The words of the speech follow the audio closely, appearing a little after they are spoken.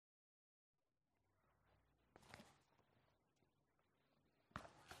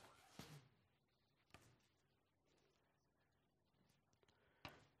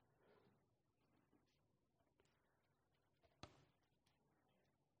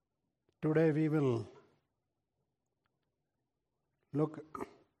Today we will look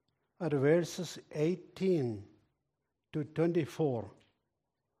at verses 18 to 24,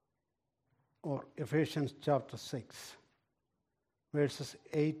 or Ephesians chapter 6, verses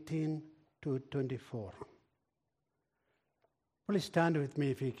 18 to 24. Please stand with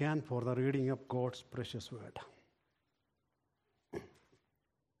me if you can for the reading of God's precious word.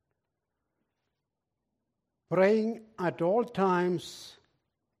 Praying at all times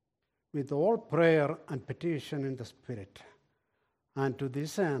with all prayer and petition in the Spirit, and to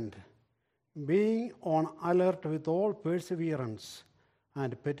this end, being on alert with all perseverance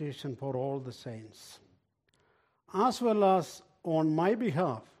and petition for all the saints, as well as on my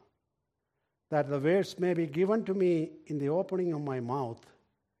behalf, that the words may be given to me in the opening of my mouth,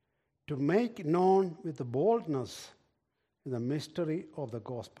 to make known with boldness the mystery of the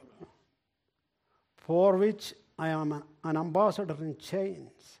gospel, for which I am an ambassador in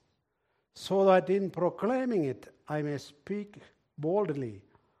chains, so that in proclaiming it I may speak boldly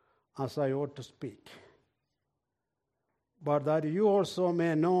as I ought to speak. But that you also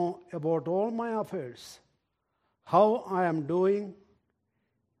may know about all my affairs, how I am doing,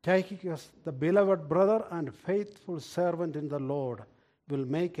 Tychicus, the beloved brother and faithful servant in the Lord, will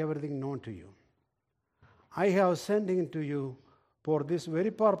make everything known to you. I have sent him to you for this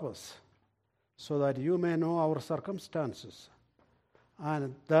very purpose, so that you may know our circumstances,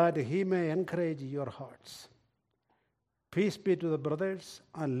 and that he may encourage your hearts. Peace be to the brothers,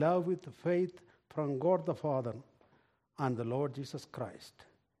 and love with faith from God the Father and the Lord Jesus Christ.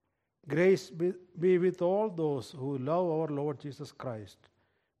 Grace be with all those who love our Lord Jesus Christ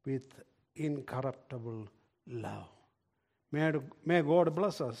with incorruptible love. May God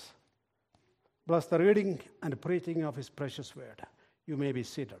bless us, bless the reading and preaching of his precious word. You may be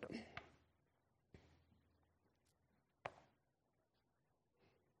seated.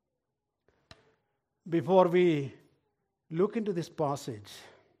 Before we look into this passage,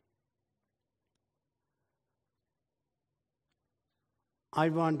 I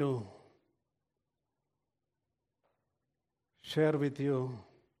want to share with you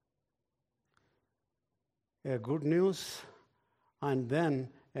a good news and then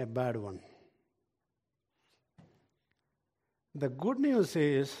a bad one. The good news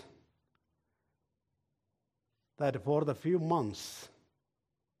is that for the few months,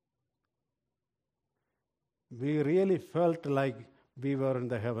 we really felt like we were in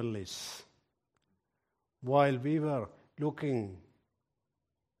the heavenlies while we are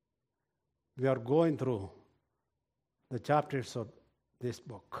going through the chapters of this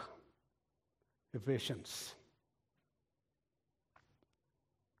book, Ephesians.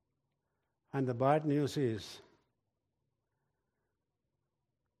 And the bad news is,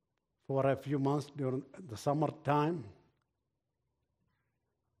 for a few months during the summertime,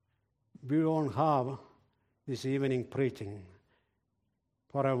 we don't have this evening preaching.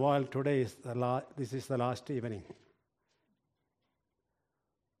 For a while today, this is the last evening.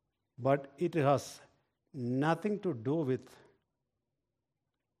 But it has nothing to do with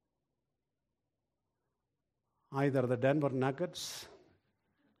either the Denver Nuggets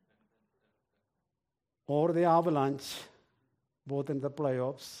or the Avalanche, both in the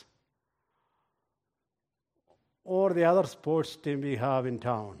playoffs, or the other sports team we have in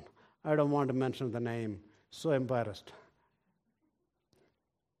town. I don't want to mention the name, so embarrassed.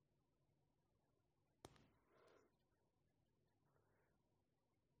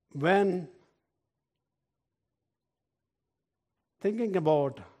 When thinking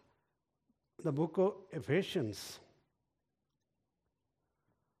about the book of Ephesians,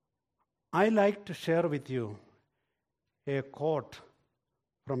 I like to share with you a quote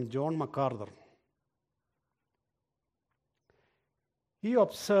from John MacArthur. He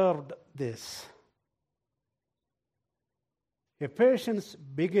observed this: Ephesians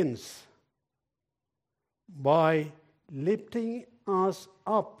begins by lifting us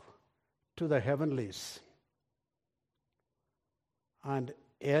up to the heavenlies and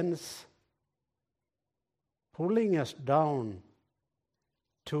ends pulling us down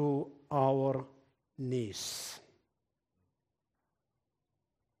to our knees.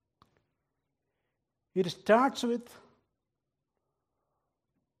 It starts with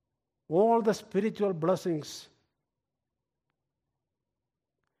all the spiritual blessings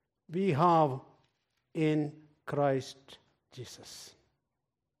we have in Christ Jesus.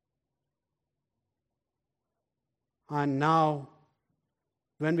 And now,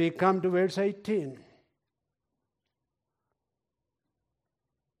 when we come to verse 18,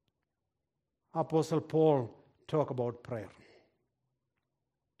 Apostle Paul talks about prayer.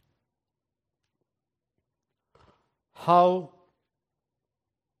 How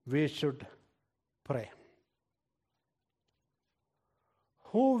we should pray.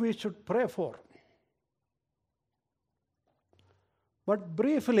 Who we should pray for. But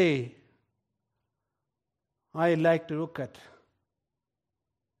briefly, I like to look at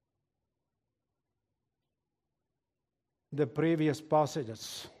the previous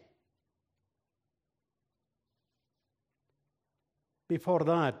passages. Before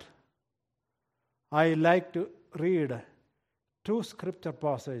that, I like to read two scripture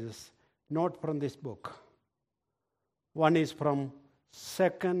passages, not from this book. One is from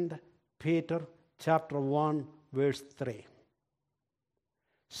 2 Peter chapter 1, verse 3.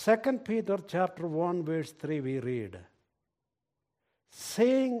 2 Peter chapter 1, verse 3 we read,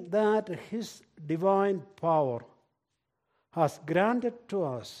 saying that his divine power has granted to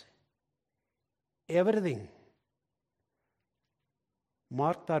us everything.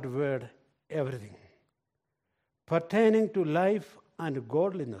 Mark that word, everything. Pertaining to life and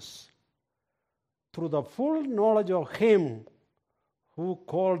godliness, through the full knowledge of him who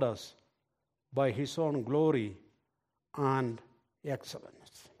called us by his own glory and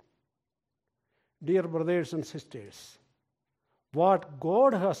excellence. Dear brothers and sisters, what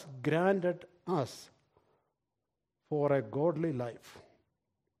God has granted us for a godly life,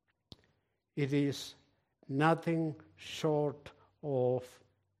 it is nothing short of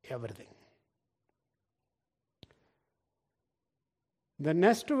everything. The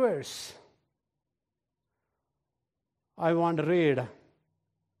next verse I want to read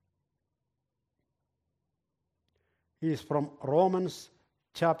is from Romans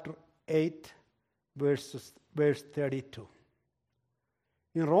chapter 8, verse 32.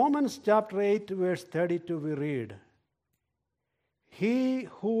 In Romans chapter 8, verse 32, we read, he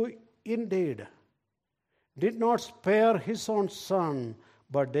who indeed did not spare his own son,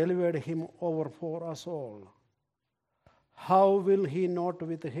 but delivered him over for us all, how will he not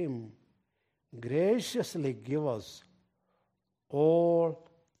with him graciously give us all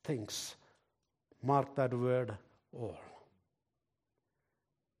things? Mark that word, all.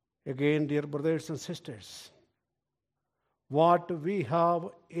 Again, dear brothers and sisters, what we have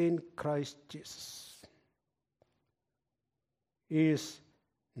in Christ Jesus is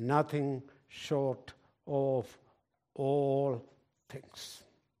nothing short of all things.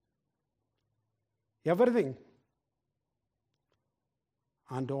 Everything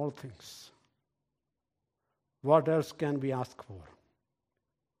and all things. What else can we ask for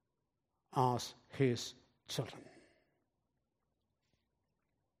as his children?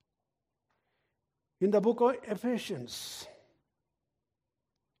 In the book of Ephesians,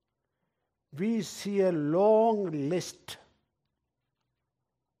 we see a long list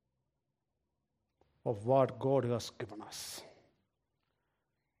of what God has given us.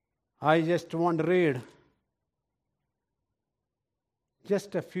 I just want to read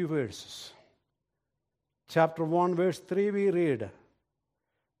just a few verses. Chapter 1, verse 3, we read,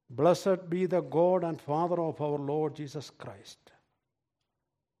 blessed be the God and Father of our Lord Jesus Christ,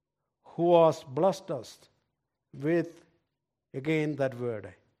 who has blessed us with, again that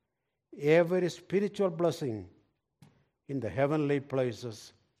word, every spiritual blessing in the heavenly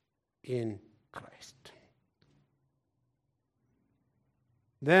places in Christ.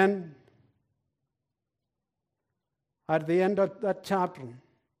 Then, at the end of that chapter,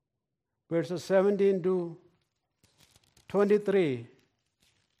 verses 17 to 23,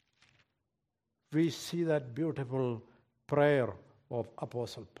 we see that beautiful prayer of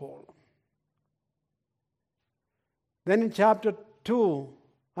Apostle Paul. Then in chapter 2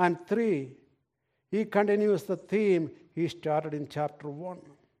 and 3, he continues the theme he started in chapter 1.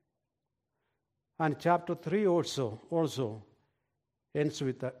 And chapter 3 also ends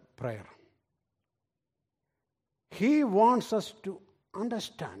with a prayer. He wants us to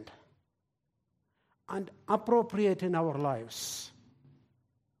understand and appropriate in our lives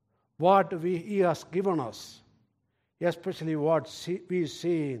what he has given us, especially what we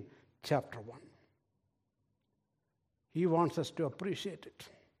see in chapter 1. He wants us to appreciate it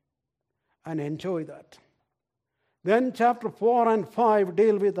and enjoy that. Then chapter 4 and 5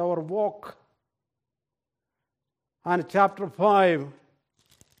 deal with our walk. And chapter 5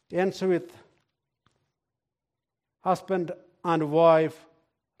 ends with husband and wife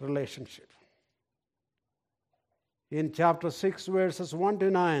relationship. In chapter 6, verses 1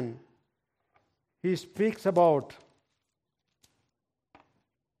 to 9, he speaks about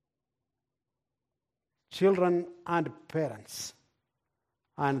children and parents,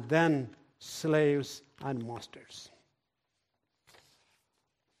 and then slaves and masters.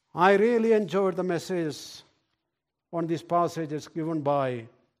 I really enjoyed the message on these passages given by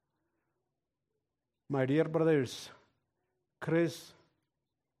my dear brothers, Chris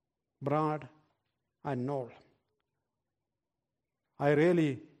Brad, and Noel. I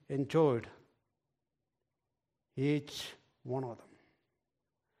really enjoyed each one of them.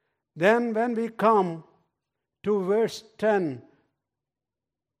 Then when we come to verse 10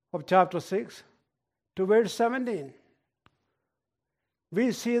 of chapter 6 to verse 17,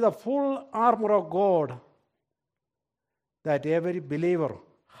 we see the full armor of God that every believer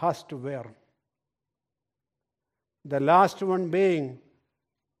has to wear. The last one being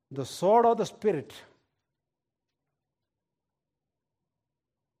the sword of the Spirit,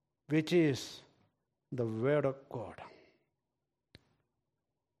 which is the Word of God.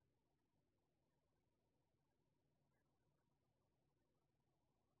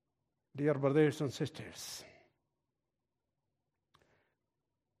 Dear brothers and sisters,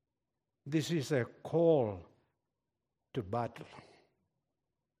 this is a call to battle.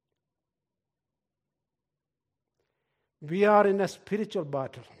 We are in a spiritual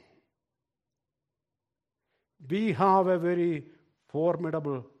battle. We have a very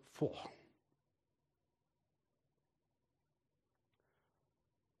formidable foe.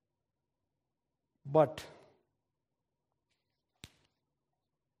 But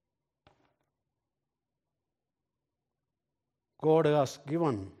God has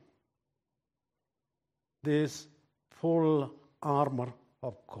given this full armor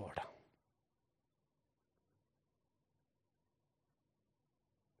of God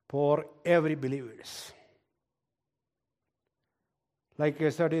for every believer. Like I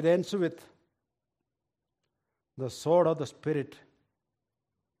said, it ends with the sword of the Spirit,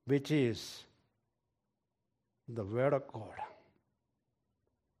 which is the Word of God.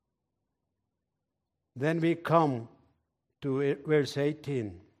 Then we come to verse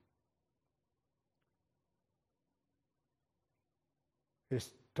 18.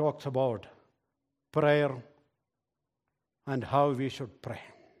 It talks about prayer and how we should pray.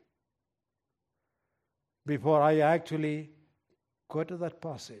 Before I actually go to that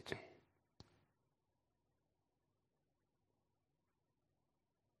passage,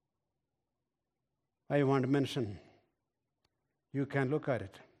 I want to mention, you can look at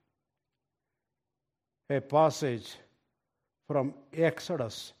it, a passage from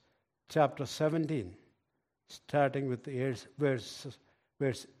Exodus chapter 17, starting with verse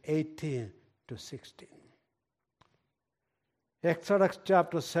 18 to 16. Exodus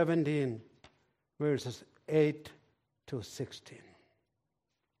chapter 17, verses 8 to 16.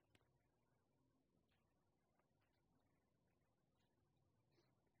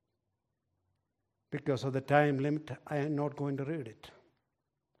 Because of the time limit, I am not going to read it.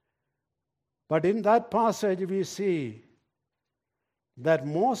 But in that passage, we see that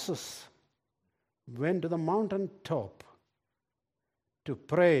Moses went to the mountain top to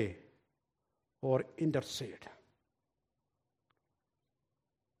pray or intercede,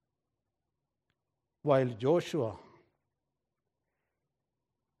 while Joshua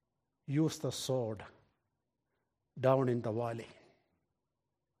used the sword down in the valley.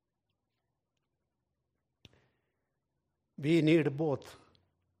 We need both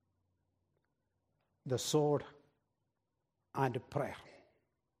the sword and prayer.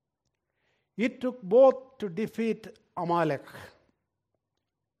 It took both to defeat Amalek.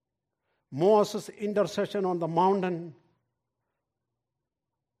 Moses' intercession on the mountain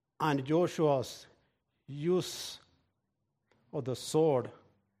and Joshua's use of the sword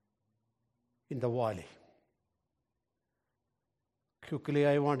in the valley. Quickly,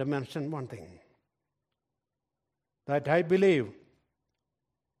 I want to mention one thing. That I believe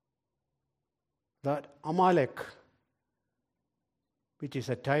that Amalek, which is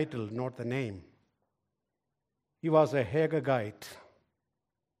a title, not the name, he was a Hagagite.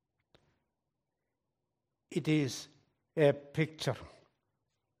 It is a picture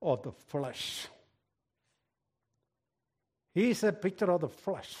of the flesh. He is a picture of the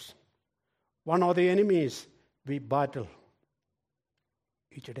flesh. One of the enemies we battle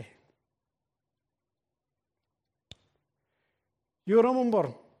each day. You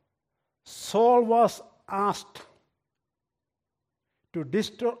remember, Saul was asked to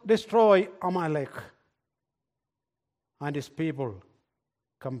destroy Amalek and his people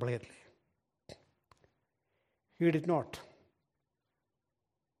completely. He did not.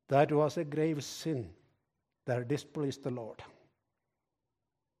 That was a grave sin that displeased the Lord.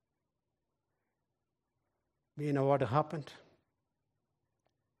 We know what happened.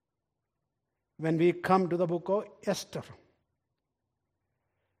 When we come to the book of Esther,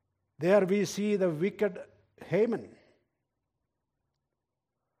 there we see the wicked Haman,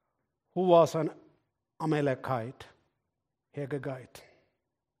 who was an Amalekite, Hagagite,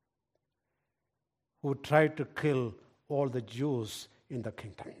 who tried to kill all the Jews in the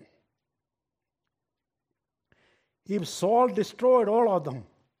kingdom. If Saul destroyed all of them,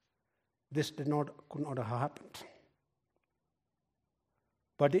 this could not have happened.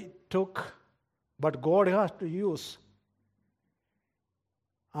 But God has to use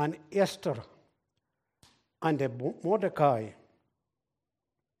an Esther and a Mordecai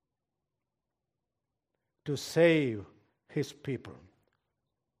to save his people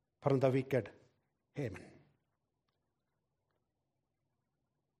from the wicked Haman.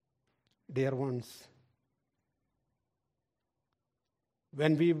 Dear ones,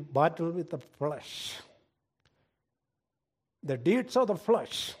 when we battle with the flesh, the deeds of the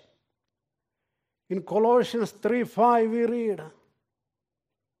flesh, in Colossians 3:5 we read,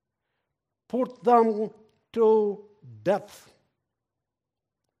 put them to death.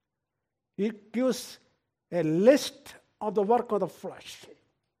 It gives a list of the work of the flesh.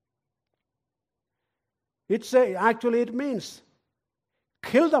 Actually it means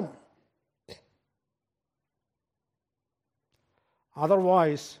kill them.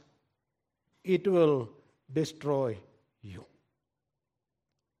 Otherwise, it will destroy you.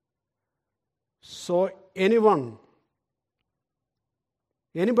 So anybody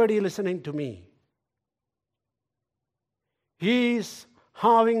listening to me, he is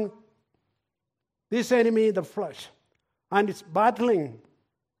having this enemy, the flesh, and it's battling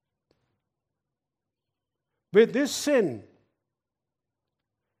with this sin.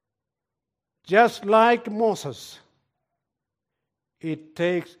 Just like Moses, it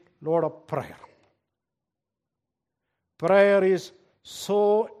takes a lot of prayer. Prayer is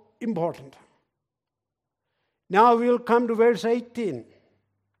so important. Now we'll come to verse 18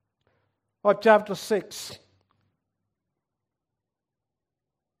 of chapter 6.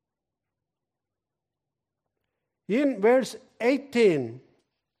 In verse 18,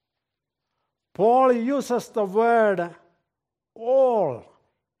 Paul uses the word all,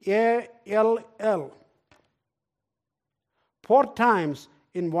 A-L-L, 4 times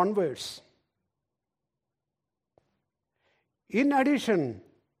in one verse. In addition,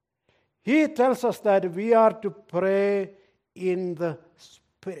 he tells us that we are to pray in the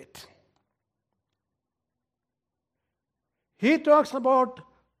Spirit. He talks about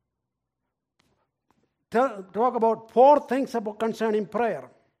 4 things concerning prayer.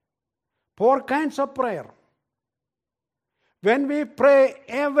 4 kinds of prayer. When we pray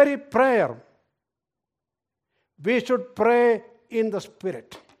every prayer, we should pray in the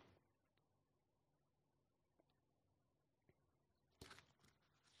Spirit.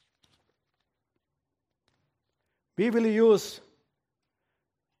 We will use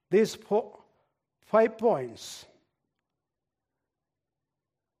these 5 points.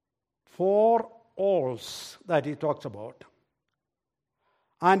 4 alls that he talks about.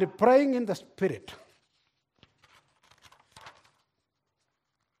 And praying in the Spirit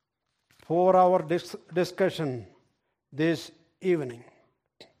for our discussion this evening.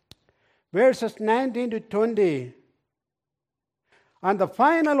 Verses 19 to 20. And the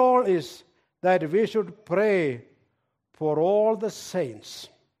final all is that we should pray for all the saints.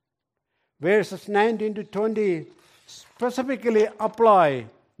 Verses 19 to 20 specifically apply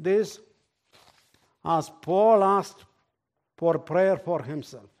this as Paul asked for prayer for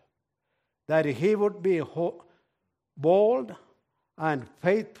himself, that he would be bold and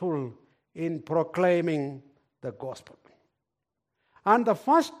faithful in proclaiming the gospel. And the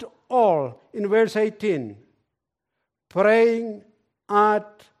first all in verse 18, praying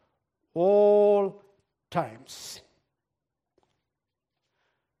at all times.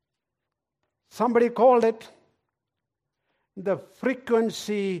 Somebody called it the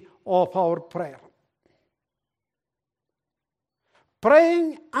frequency of our prayer.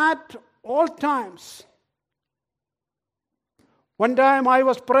 Praying at all times. One time I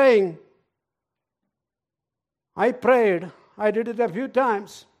was praying. I prayed. I did it a few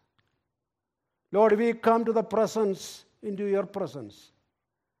times. Lord, we come to the presence, into your presence.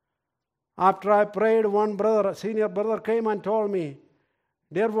 After I prayed, one brother, a senior brother, came and told me,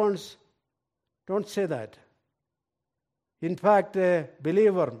 dear ones, don't say that. In fact, a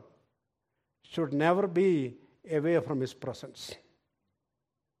believer should never be away from his presence.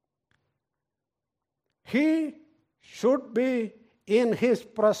 He should be in his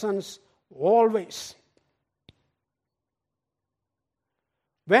presence always.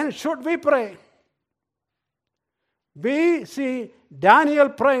 When should we pray? We see Daniel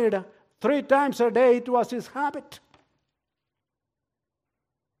prayed 3 times a day. It was his habit.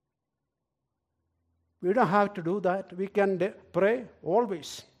 We don't have to do that. We can pray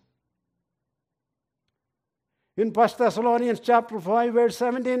always. In 1 Thessalonians chapter 5, verse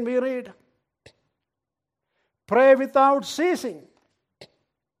 17, we read, pray without ceasing.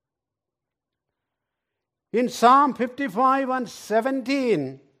 In Psalm 55 and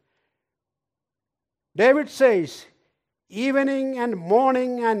 17, David says, evening and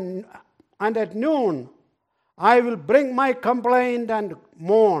morning and at noon, I will bring my complaint and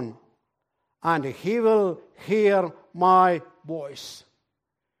mourn, and he will hear my voice.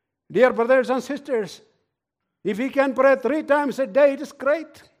 Dear brothers and sisters, if we can pray 3 times a day, it is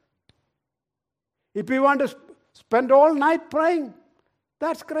great. If we want to spend all night praying,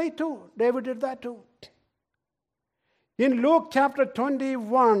 that's great too. David did that too. In Luke chapter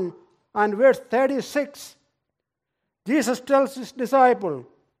 21 and verse 36, Jesus tells his disciple,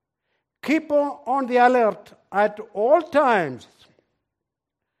 keep on the alert at all times,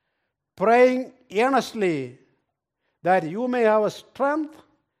 praying earnestly that you may have strength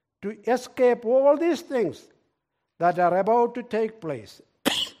to escape all these things that are about to take place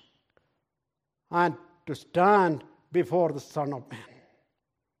and to stand before the Son of Man.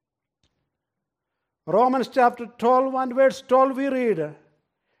 Romans chapter 12 and verse 12 we read,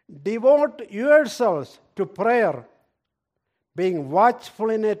 devote yourselves to prayer, being watchful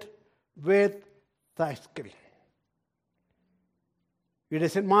in it with thanksgiving. It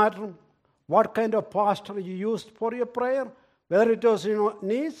doesn't matter what kind of posture you used for your prayer, whether it was on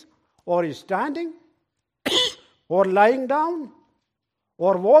knees, or is standing, or lying down,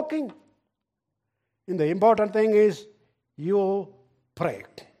 or walking. And the important thing is you pray.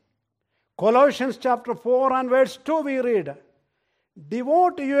 Colossians chapter 4 and verse 2 we read,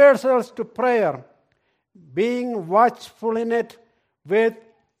 devote yourselves to prayer, being watchful in it with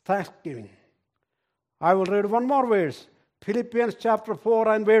thanksgiving. I will read one more verse. Philippians chapter 4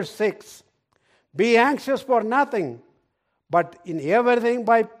 and verse 6. Be anxious for nothing, but in everything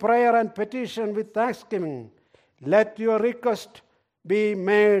by prayer and petition with thanksgiving, let your request be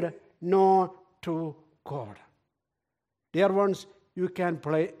made known to God. Dear ones, you can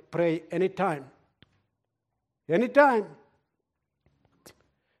pray anytime. Anytime.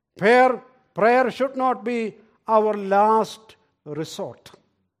 Prayer should not be our last resort.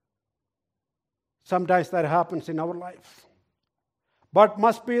 Sometimes that happens in our life. But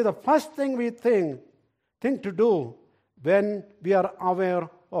must be the first thing we think to do when we are aware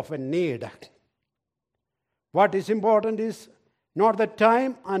of a need. What is important is not the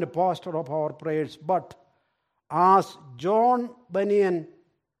time and posture of our prayers, but as John Bunyan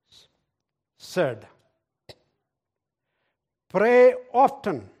said, pray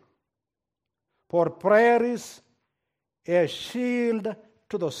often, for prayer is a shield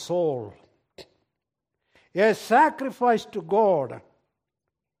to the soul, a sacrifice to God,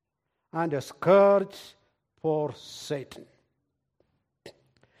 and a scourge for Satan.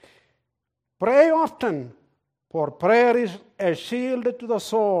 Pray often, for prayer is a shield to the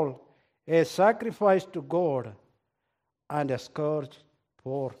soul, a sacrifice to God, and a scourge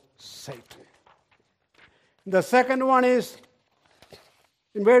for Satan. The second one is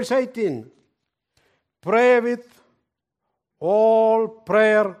in verse 18. Pray with all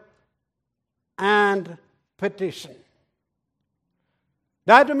prayer and petition.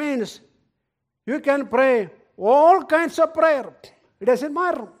 That means you can pray all kinds of prayer. It doesn't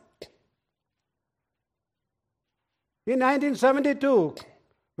matter. In 1972,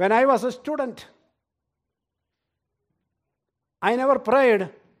 when I was a student, I never prayed.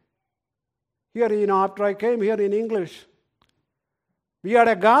 Here, after I came here in English, we had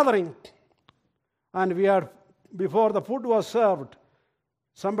a gathering, and before the food was served,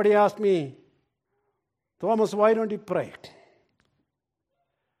 somebody asked me, Thomas, why don't you pray?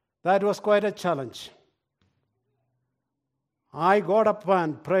 That was quite a challenge. I got up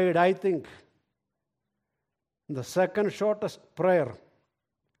and prayed, I think, the second shortest prayer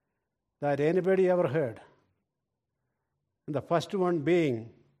that anybody ever heard. And the first one being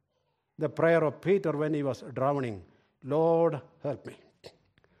the prayer of Peter when he was drowning. Lord, help me.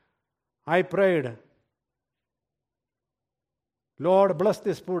 I prayed, Lord, bless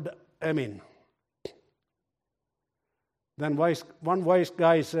this food. Amen. Then one wise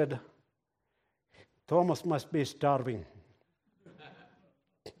guy said, Thomas must be starving.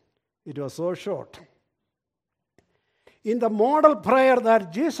 It was so short. In the model prayer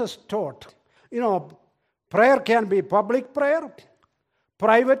that Jesus taught, prayer can be public prayer,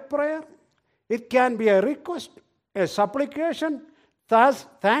 private prayer. It can be a request, a supplication, thus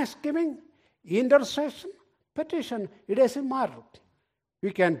thanksgiving, intercession, petition. It doesn't matter.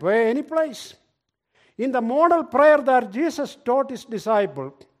 We can pray any place. In the model prayer that Jesus taught his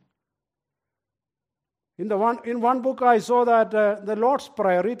disciples, in one book I saw that the Lord's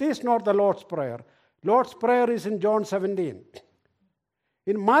Prayer, it is not the Lord's Prayer. Lord's Prayer is in John 17.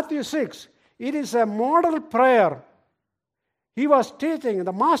 In Matthew 6, it is a model prayer He was teaching,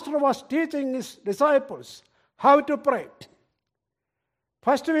 the master was teaching his disciples how to pray.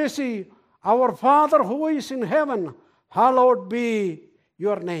 First we see, our Father who is in heaven, hallowed be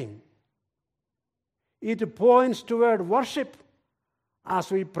your name. It points toward worship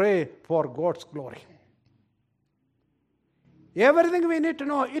as we pray for God's glory. Everything we need to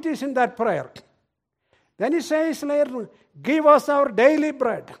know, it is in that prayer. Then he says later, give us our daily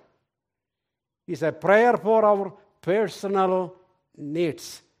bread. It's a prayer for our personal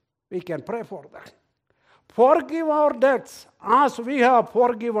needs. We can pray for that. Forgive our debts as we have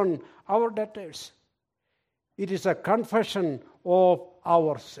forgiven our debtors. It is a confession of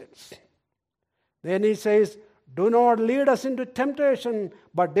our sins. Then he says, do not lead us into temptation,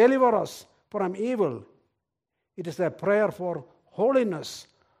 but deliver us from evil. It is a prayer for holiness,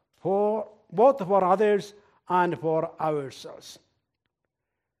 for both for others and for ourselves.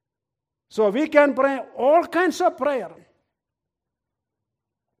 So we can pray all kinds of prayer.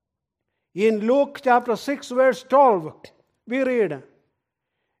 In Luke chapter 6, verse 12, we read,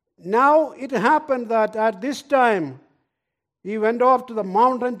 now it happened that at this time he went off to the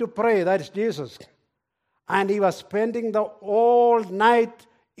mountain to pray, that is Jesus, and he was spending the whole night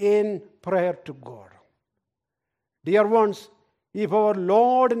in prayer to God. Dear ones, if our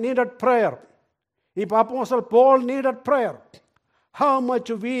Lord needed prayer, if Apostle Paul needed prayer, how much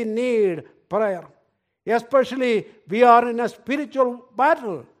we need prayer. Especially we are in a spiritual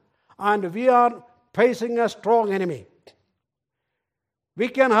battle and we are facing a strong enemy. We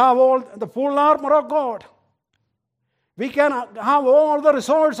can have all the full armor of God. We can have all the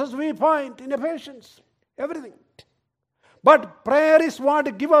resources we find in Ephesians, everything. But prayer is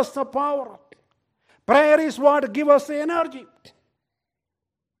what gives us the power. Prayer is what gives us the energy.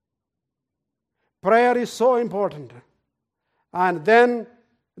 Prayer is so important. And then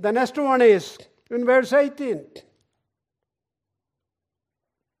the next one is in verse 18.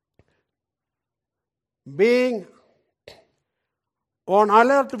 Being on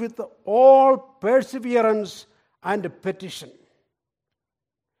alert with all perseverance and petition.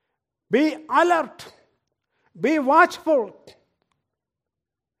 Be alert. Be watchful.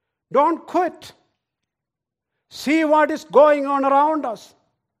 Don't quit. See what is going on around us.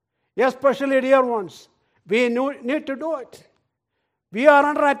 Especially, dear ones, we need to do it. We are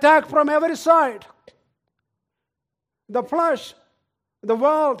under attack from every side. The flesh, the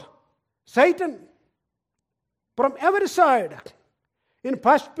world, Satan, from every side. In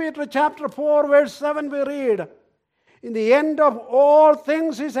 1 Peter chapter 4, verse 7, we read, in the end of all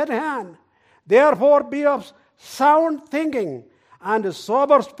things is at hand. Therefore be of sound thinking and a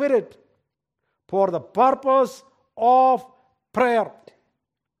sober spirit for the purpose of prayer.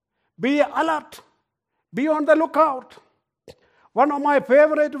 Be alert. Be on the lookout. One of my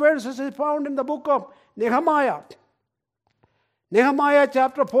favorite verses is found in the book of Nehemiah. Nehemiah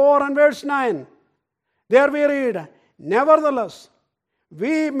chapter 4 and verse 9. There we read, nevertheless,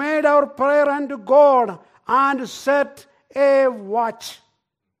 we made our prayer unto God and set a watch.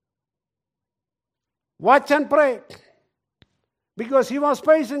 Watch and pray. Because he was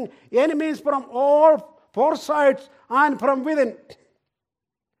facing enemies from all four sides and from within.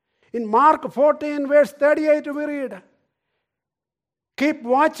 In Mark 14, verse 38, we read, keep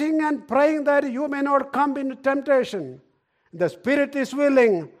watching and praying that you may not come into temptation. The spirit is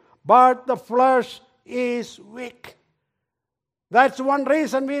willing, but the flesh is weak. That's one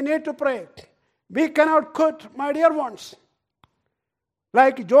reason we need to pray. We cannot quit, my dear ones.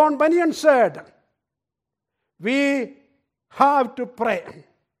 Like John Bunyan said, we have to pray.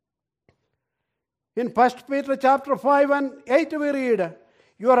 In 1 Peter chapter 5 and 8 we read,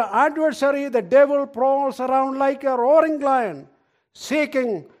 your adversary, the devil, prowls around like a roaring lion,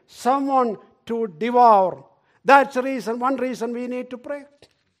 seeking someone to devour. That's the reason, one reason we need to pray.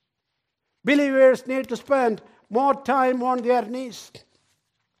 Believers need to spend more time on their knees.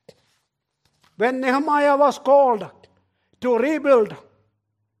 When Nehemiah was called to rebuild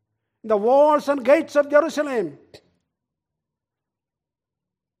the walls and gates of Jerusalem,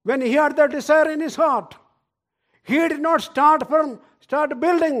 when he had that desire in his heart, he did not start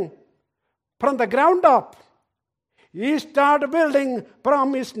building from the ground up. He started building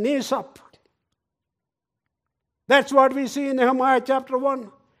from his knees up. That's what we see in Nehemiah chapter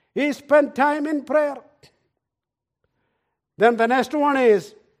 1. He spent time in prayer. Then the next one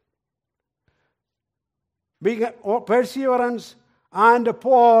is perseverance and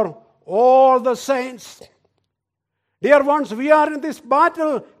for all the saints. Dear ones, we are in this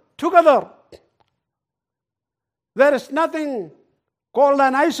battle together. There is nothing called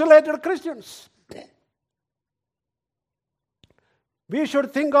an isolated Christians. We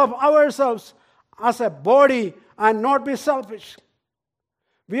should think of ourselves as a body and not be selfish.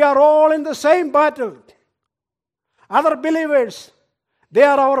 We are all in the same battle. Other believers, they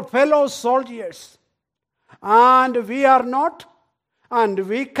are our fellow soldiers. And we are not, and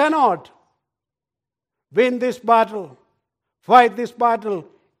we cannot win this battle, fight this battle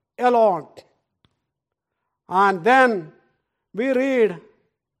alone. And then we read,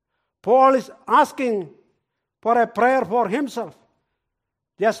 Paul is asking for a prayer for himself,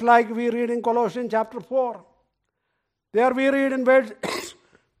 just like we read in Colossians chapter 4. There we read in verse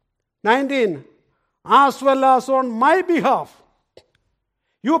 19, as well as on my behalf.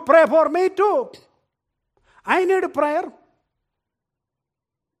 You pray for me too. I need a prayer.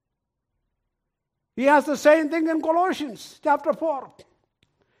 He has the same thing in Colossians chapter 4.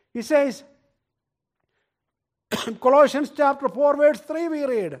 He says, Colossians chapter 4 verse 3 we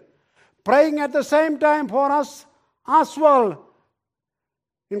read, praying at the same time for us as well,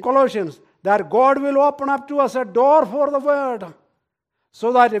 in Colossians, that God will open up to us a door for the word,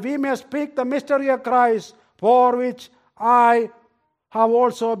 so that we may speak the mystery of Christ, for which I have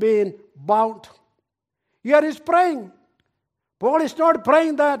also been bound. Here he's praying. Paul is not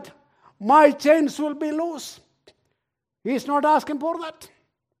praying that my chains will be loose. He is not asking for that.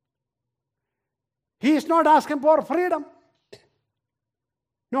 He is not asking for freedom.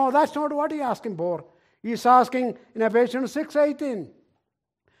 No, that's not what he is asking for. He is asking in Ephesians 6:18.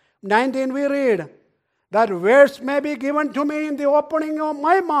 19 we read, that words may be given to me in the opening of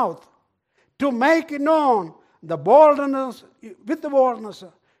my mouth, to make known the boldness,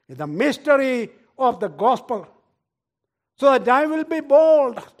 the mystery of the gospel, so that I will be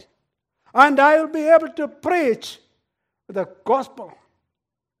bold and I will be able to preach the gospel.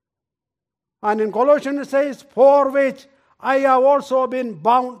 And in Colossians it says, for which I have also been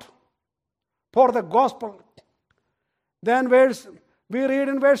bound for the gospel. Then we read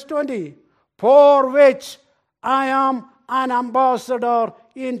in verse 20, for which I am an ambassador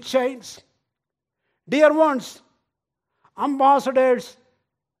in chains. Dear ones, ambassadors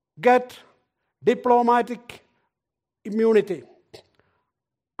get diplomatic immunity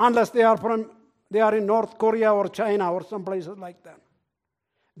unless they are in North Korea or China or some places like that.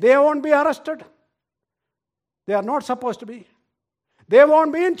 They won't be arrested. They are not supposed to be. They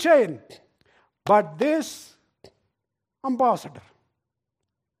won't be in chain. But this ambassador,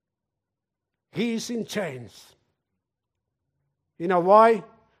 he is in chains. You know why?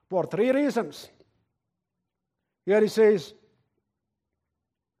 For 3 reasons. Here he says,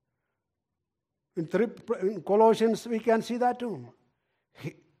 in Colossians we can see that too.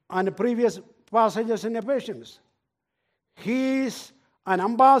 And the previous passages in Ephesians. He is an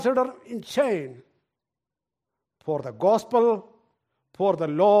ambassador in chain for the gospel, for the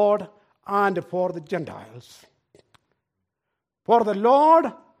Lord, and for the Gentiles. For the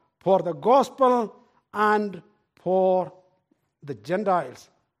Lord, for the gospel, and for the Gentiles.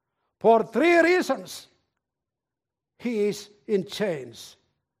 For 3 reasons, he is in chains.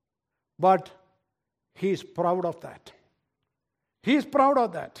 But he is proud of that. He is proud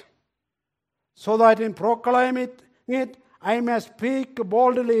of that. So that in proclaiming it, I may speak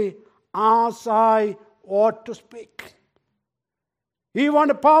boldly as I ought to speak. You want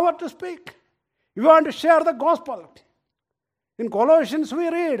the power to speak. You want to share the gospel. In Colossians we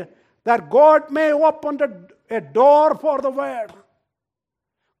read that God may open a door for the word.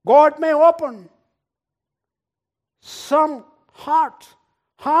 God may open some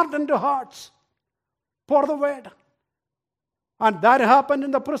hardened hearts for the word. And that happened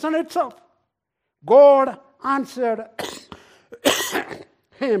in the prison itself. God answered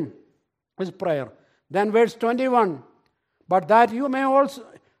his prayer. Then verse 21, but that you may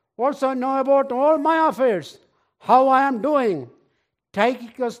also know about all my affairs, how I am doing.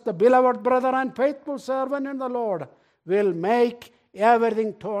 Tychicus, the beloved brother and faithful servant in the Lord, will make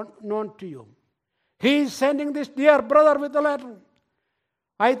everything known to you. He is sending this dear brother with a letter.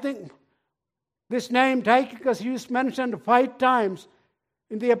 I think this name Tychicus is mentioned 5 times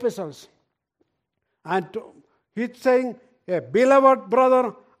in the epistles. And he's saying, a beloved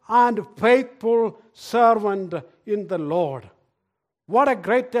brother and faithful servant in the Lord. What a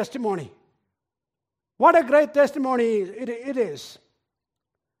great testimony. What a great testimony it is.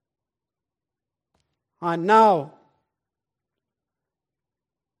 And now,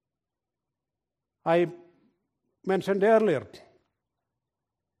 I mentioned earlier,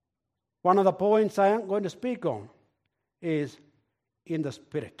 one of the points I am going to speak on is in the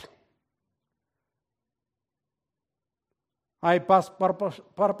Spirit. I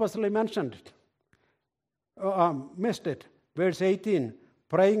purposely mentioned it, missed it. Verse 18,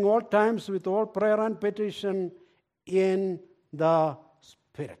 praying all times with all prayer and petition in the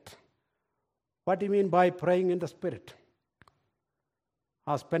Spirit. What do you mean by praying in the Spirit?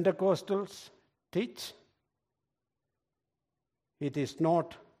 As Pentecostals teach, it is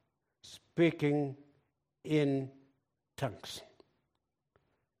not speaking in tongues.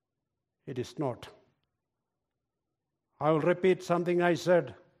 It is not. I will repeat something I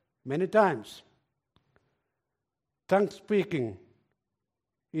said many times. Tongue speaking,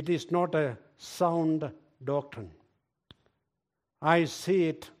 it is not a sound doctrine. I see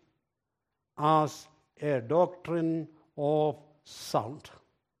it as a doctrine of sound.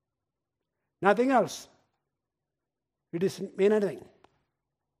 Nothing else. It doesn't mean anything.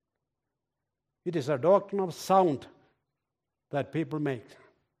 It is a doctrine of sound that people make.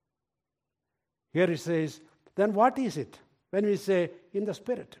 Here it says, then what is it when we say in the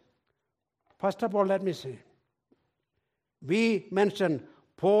Spirit? First of all, let me say, we mentioned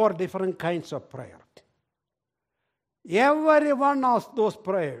 4 different kinds of prayer. Every one of those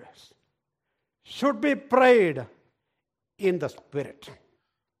prayers should be prayed in the Spirit.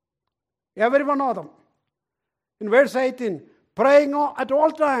 Every one of them. In verse 18, praying at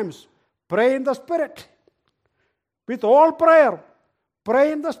all times, pray in the Spirit. With all prayer,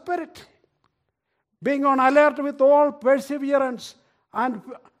 pray in the Spirit. Being on alert with all perseverance and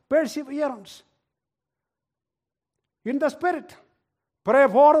perseverance. In the Spirit. Pray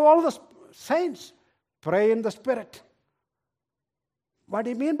for all the saints. Pray in the Spirit. What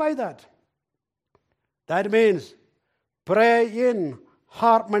do you mean by that? That means pray in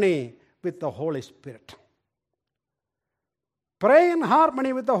harmony with the Holy Spirit. Pray in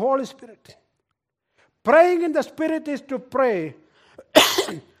harmony with the Holy Spirit. Praying in the Spirit is to pray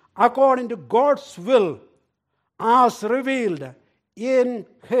according to God's will as revealed in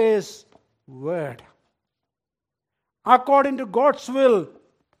His Word. According to God's will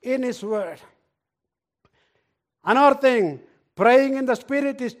in His Word. Another thing, praying in the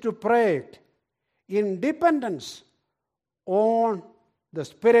Spirit is to pray in dependence on the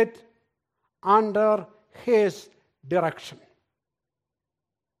Spirit under His direction.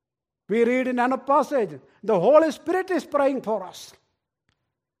 We read in another passage, the Holy Spirit is praying for us.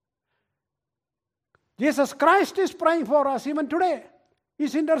 Jesus Christ is praying for us even today.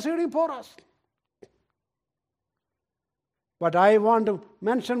 He's interceding for us. But I want to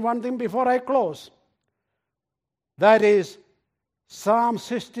mention one thing before I close. That is Psalm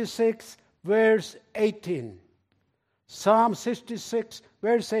 66, verse 18. Psalm 66,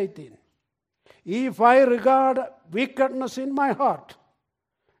 verse 18. If I regard wickedness in my heart,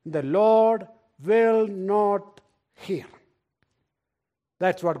 the Lord will not hear.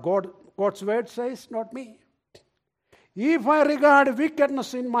 That's what God's word says, not me. If I regard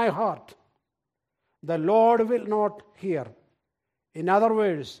wickedness in my heart, the Lord will not hear. In other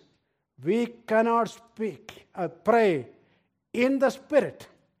words, we cannot pray in the Spirit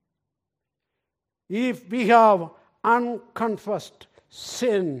if we have unconfessed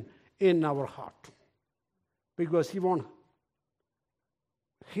sin in our heart, because He won't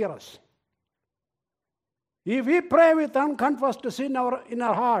hear us. If we pray with unconfessed sin in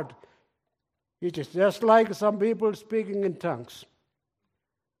our heart, it is just like some people speaking in tongues.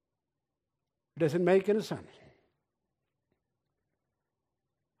 It doesn't make any sense.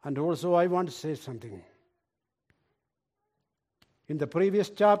 And also I want to say something. In the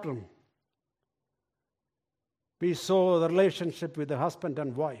previous chapter, we saw the relationship with the husband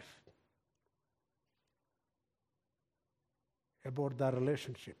and wife. About the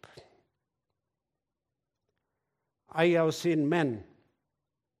relationship. I have seen men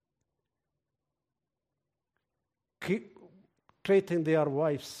keep treating their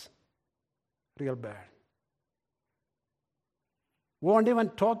wives real bad. Won't even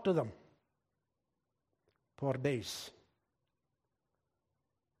talk to them for days.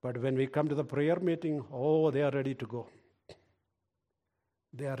 But when we come to the prayer meeting, they are ready to go.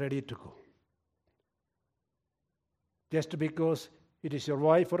 They are ready to go. Just because it is your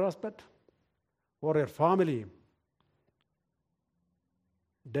wife or husband or your family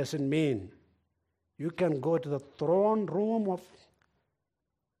doesn't mean you can go to the throne room of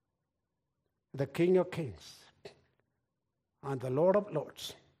the King of Kings and the Lord of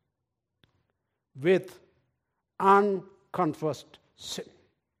Lords with unconfessed sin.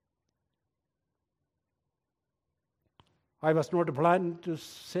 I was not planning to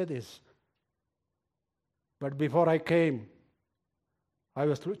say this, but before I came, I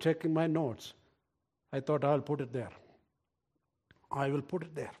was checking my notes. I thought I'll put it there. I will put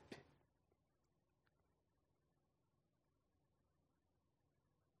it there.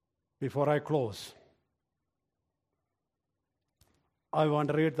 Before I close, I want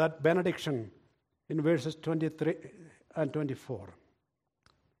to read that benediction in verses 23 and 24.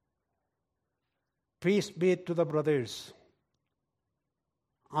 Peace be to the brothers,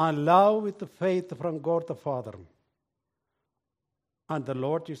 and love with the faith from God the Father and the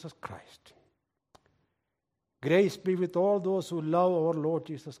Lord Jesus Christ. Grace be with all those who love our Lord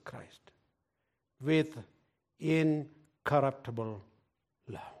Jesus Christ with incorruptible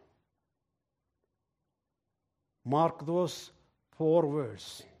love. Mark those 4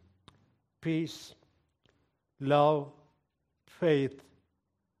 words: peace, love, faith,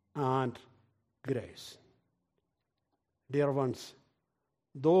 and grace. Dear ones,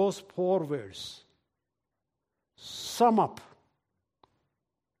 those 4 words sum up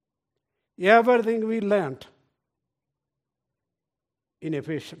everything we learned in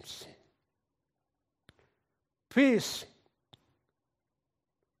Ephesians. Peace.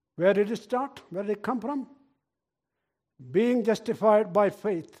 Where did it start? Where did it come from? Being justified by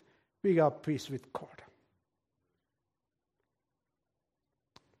faith, we have peace with God.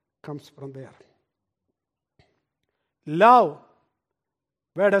 Comes from there. Love.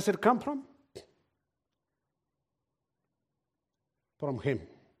 Where does it come from? From Him.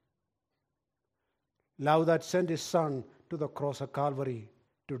 Love that sent His Son to the cross of Calvary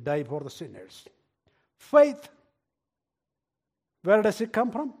to die for the sinners. Faith. Where does it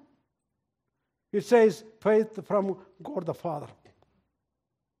come from? It says faith from God the Father.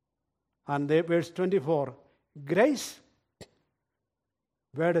 And verse 24, grace.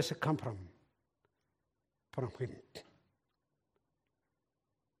 Where does it come from? From Him.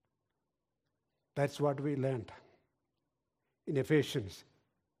 That's what we learned in Ephesians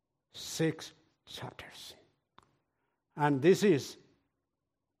 6 chapters. And this is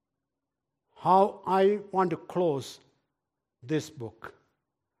how I want to close this book.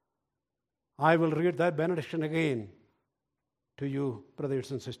 I will read that benediction again to you,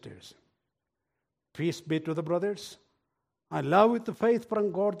 brothers and sisters. Peace be to the brothers. I love with the faith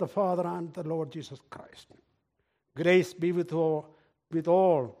from God the Father and the Lord Jesus Christ. Grace be with all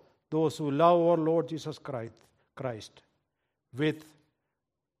those who love our Lord Jesus Christ with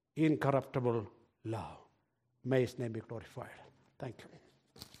incorruptible love. May His name be glorified. Thank you.